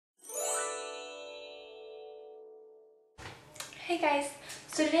Hey guys,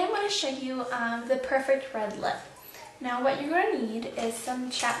 so today I'm going to show you the perfect red lip. Now what you're going to need is some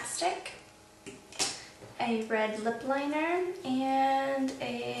chapstick, a red lip liner, and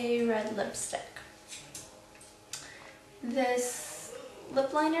a red lipstick. This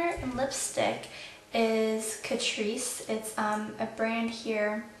lip liner and lipstick is Catrice. It's a brand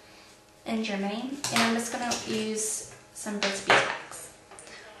here in Germany, and I'm just going to use some Burt's Beeswax.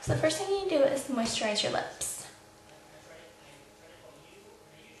 So the first thing you do is moisturize your lips.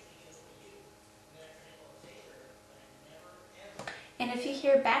 And if you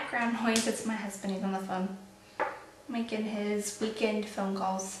hear background noise, it's my husband. He's on the phone, making his weekend phone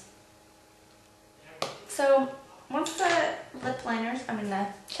calls. So once the the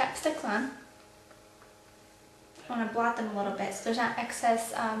chapstick's on, I want to blot them a little bit so there's not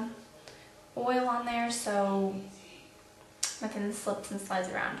excess oil on there, so nothing slips and slides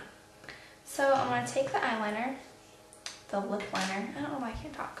around. So I'm going to take the eyeliner, the lip liner, I don't know why I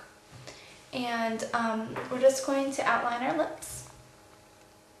can't talk, and we're just going to outline our lips.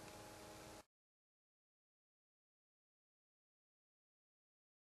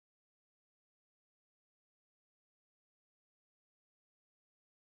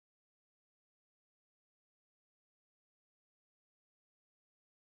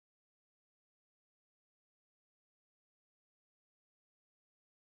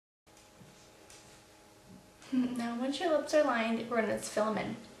 Now once your lips are lined, we're going to fill them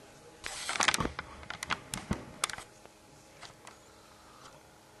in.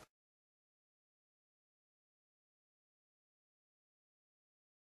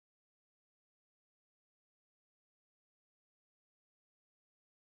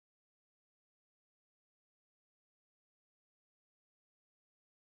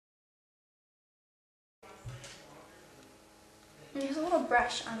 And there's a little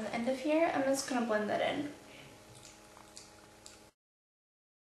brush on the end of here. I'm just going to blend that in.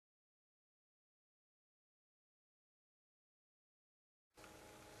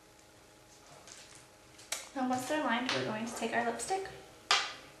 Now once they're lined, we're going to take our lipstick.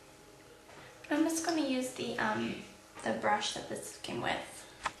 I'm just going to use the brush that this came with.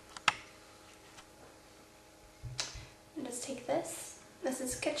 And just take this. This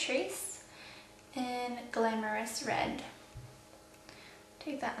is Catrice in Glamorous Red.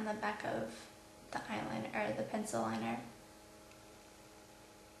 Take that on the back of the eyeliner, or the pencil liner.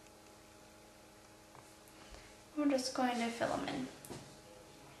 We're just going to fill them in.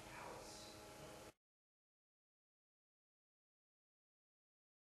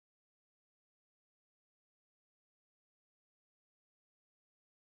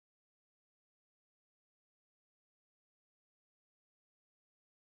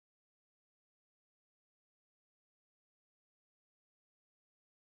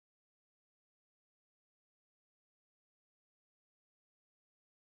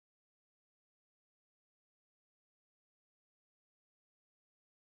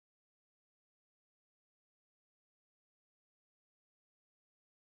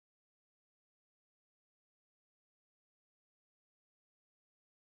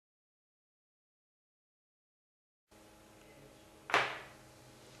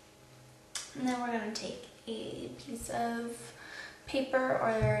 And then we're going to take a piece of paper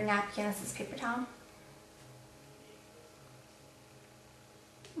or a napkin. This is paper towel.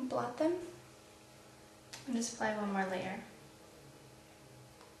 Blot them and just apply one more layer.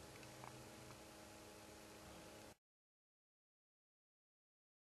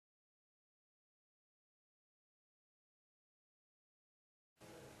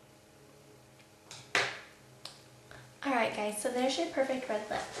 Alright guys, so there's your perfect red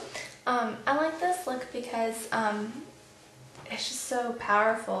lip. I like this look because it's just so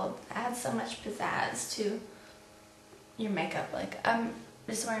powerful. It adds so much pizzazz to your makeup. Like, I'm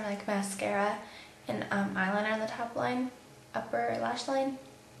just wearing like mascara and eyeliner on the top line, upper lash line,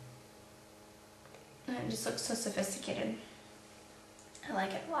 and it just looks so sophisticated. I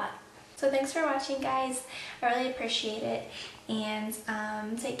like it a lot. So thanks for watching guys, I really appreciate it, and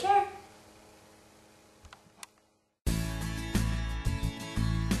take care.